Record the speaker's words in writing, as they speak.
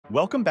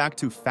Welcome back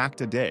to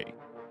Fact a Day,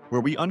 where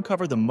we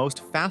uncover the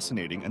most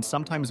fascinating and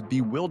sometimes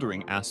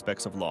bewildering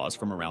aspects of laws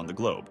from around the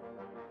globe.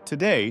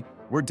 Today,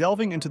 we're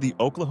delving into the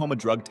Oklahoma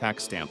Drug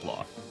Tax Stamp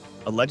Law,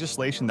 a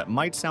legislation that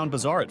might sound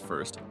bizarre at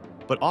first,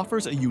 but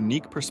offers a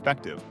unique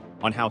perspective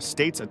on how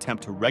states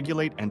attempt to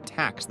regulate and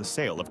tax the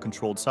sale of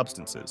controlled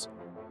substances.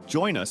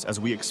 Join us as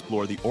we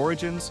explore the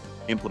origins,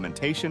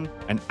 implementation,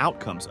 and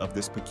outcomes of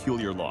this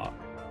peculiar law.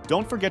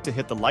 Don't forget to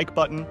hit the like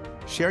button,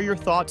 share your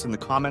thoughts in the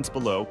comments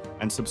below,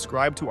 and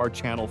subscribe to our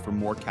channel for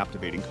more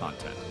captivating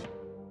content.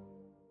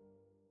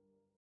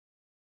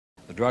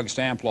 The drug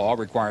stamp law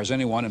requires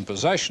anyone in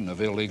possession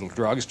of illegal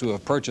drugs to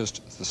have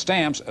purchased the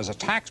stamps as a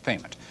tax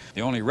payment.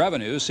 The only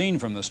revenue seen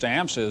from the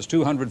stamps is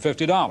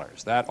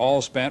 $250. That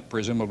all spent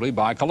presumably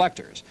by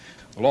collectors.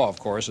 The law, of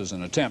course, is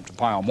an attempt to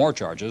pile more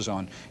charges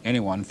on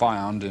anyone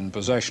found in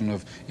possession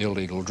of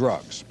illegal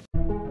drugs.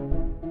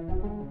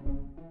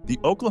 The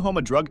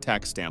Oklahoma Drug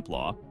Tax Stamp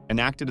Law,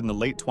 enacted in the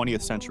late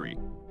 20th century,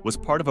 was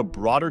part of a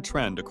broader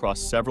trend across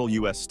several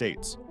U.S.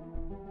 states.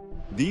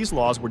 These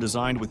laws were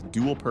designed with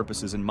dual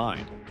purposes in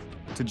mind: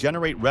 to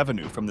generate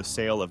revenue from the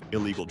sale of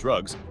illegal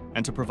drugs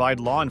and to provide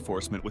law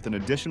enforcement with an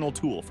additional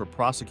tool for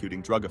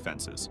prosecuting drug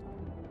offenses.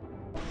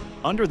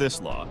 Under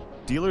this law,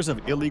 dealers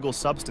of illegal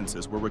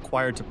substances were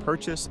required to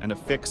purchase and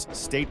affix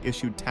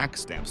state-issued tax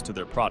stamps to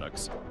their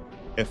products,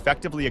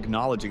 effectively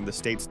acknowledging the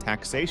state's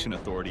taxation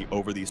authority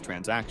over these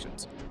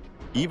transactions.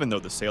 Even though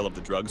the sale of the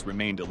drugs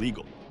remained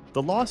illegal,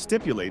 the law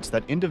stipulates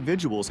that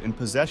individuals in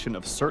possession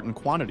of certain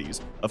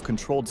quantities of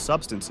controlled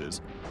substances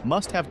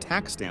must have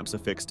tax stamps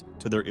affixed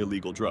to their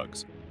illegal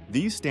drugs.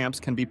 These stamps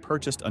can be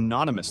purchased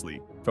anonymously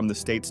from the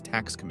state's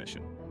tax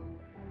commission.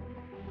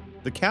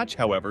 The catch,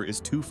 however, is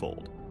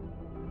twofold.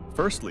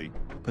 Firstly,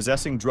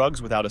 possessing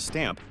drugs without a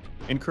stamp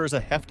incurs a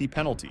hefty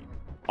penalty,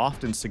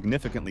 often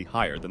significantly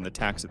higher than the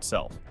tax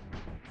itself.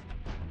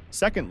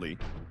 Secondly,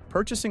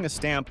 purchasing a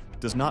stamp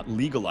does not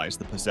legalize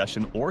the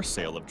possession or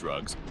sale of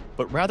drugs,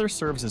 but rather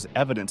serves as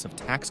evidence of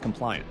tax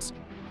compliance,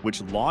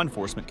 which law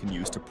enforcement can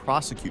use to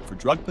prosecute for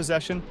drug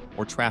possession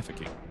or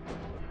trafficking.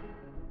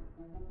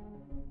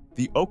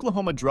 The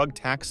Oklahoma Drug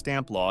Tax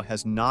Stamp Law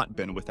has not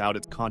been without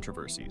its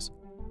controversies.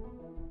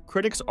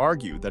 Critics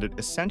argue that it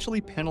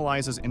essentially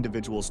penalizes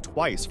individuals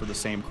twice for the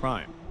same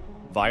crime,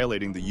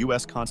 violating the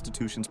U.S.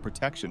 Constitution's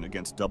protection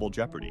against double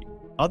jeopardy.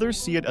 Others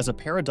see it as a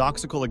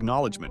paradoxical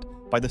acknowledgement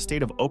by the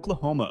state of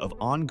Oklahoma of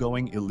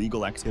ongoing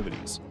illegal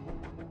activities.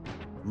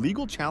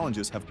 Legal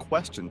challenges have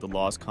questioned the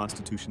law's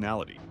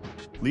constitutionality,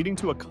 leading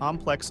to a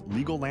complex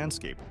legal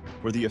landscape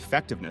where the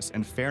effectiveness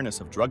and fairness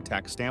of drug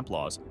tax stamp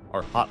laws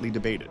are hotly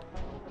debated.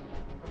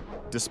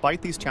 Despite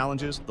these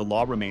challenges, the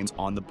law remains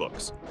on the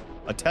books,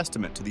 a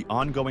testament to the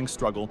ongoing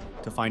struggle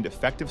to find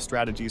effective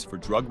strategies for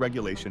drug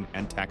regulation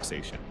and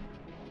taxation.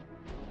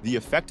 The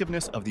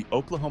effectiveness of the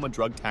Oklahoma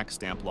Drug Tax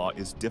Stamp Law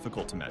is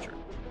difficult to measure.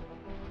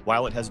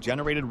 While it has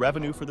generated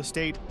revenue for the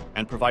state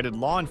and provided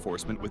law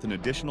enforcement with an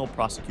additional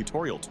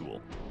prosecutorial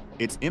tool,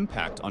 its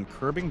impact on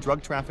curbing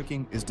drug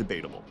trafficking is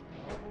debatable.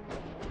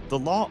 The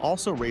law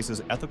also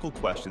raises ethical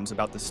questions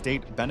about the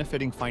state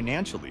benefiting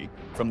financially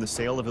from the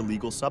sale of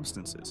illegal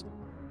substances.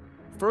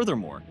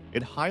 Furthermore,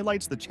 it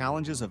highlights the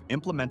challenges of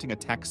implementing a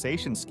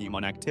taxation scheme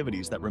on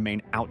activities that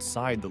remain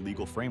outside the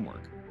legal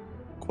framework,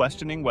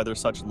 questioning whether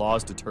such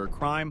laws deter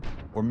crime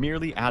or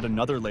merely add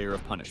another layer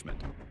of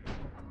punishment.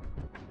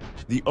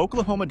 The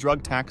Oklahoma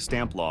Drug Tax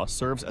Stamp Law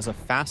serves as a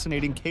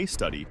fascinating case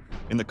study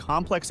in the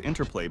complex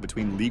interplay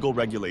between legal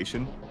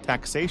regulation,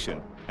 taxation,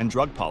 and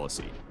drug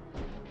policy.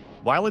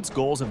 While its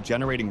goals of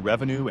generating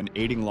revenue and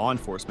aiding law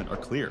enforcement are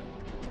clear,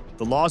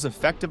 the law's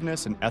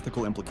effectiveness and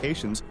ethical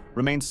implications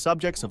remain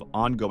subjects of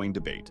ongoing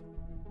debate.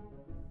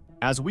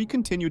 As we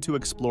continue to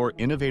explore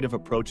innovative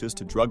approaches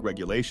to drug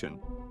regulation,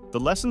 the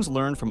lessons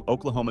learned from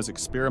Oklahoma's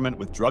experiment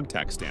with drug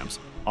tax stamps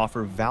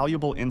offer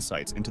valuable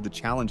insights into the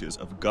challenges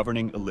of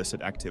governing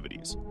illicit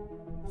activities.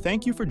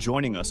 Thank you for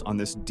joining us on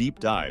this deep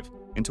dive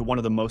into one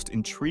of the most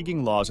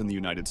intriguing laws in the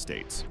United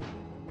States.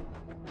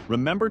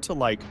 Remember to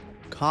like,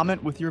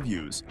 comment with your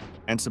views,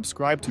 and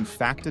subscribe to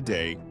Fact a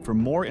Day for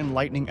more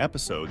enlightening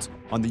episodes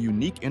on the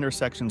unique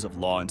intersections of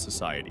law and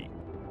society.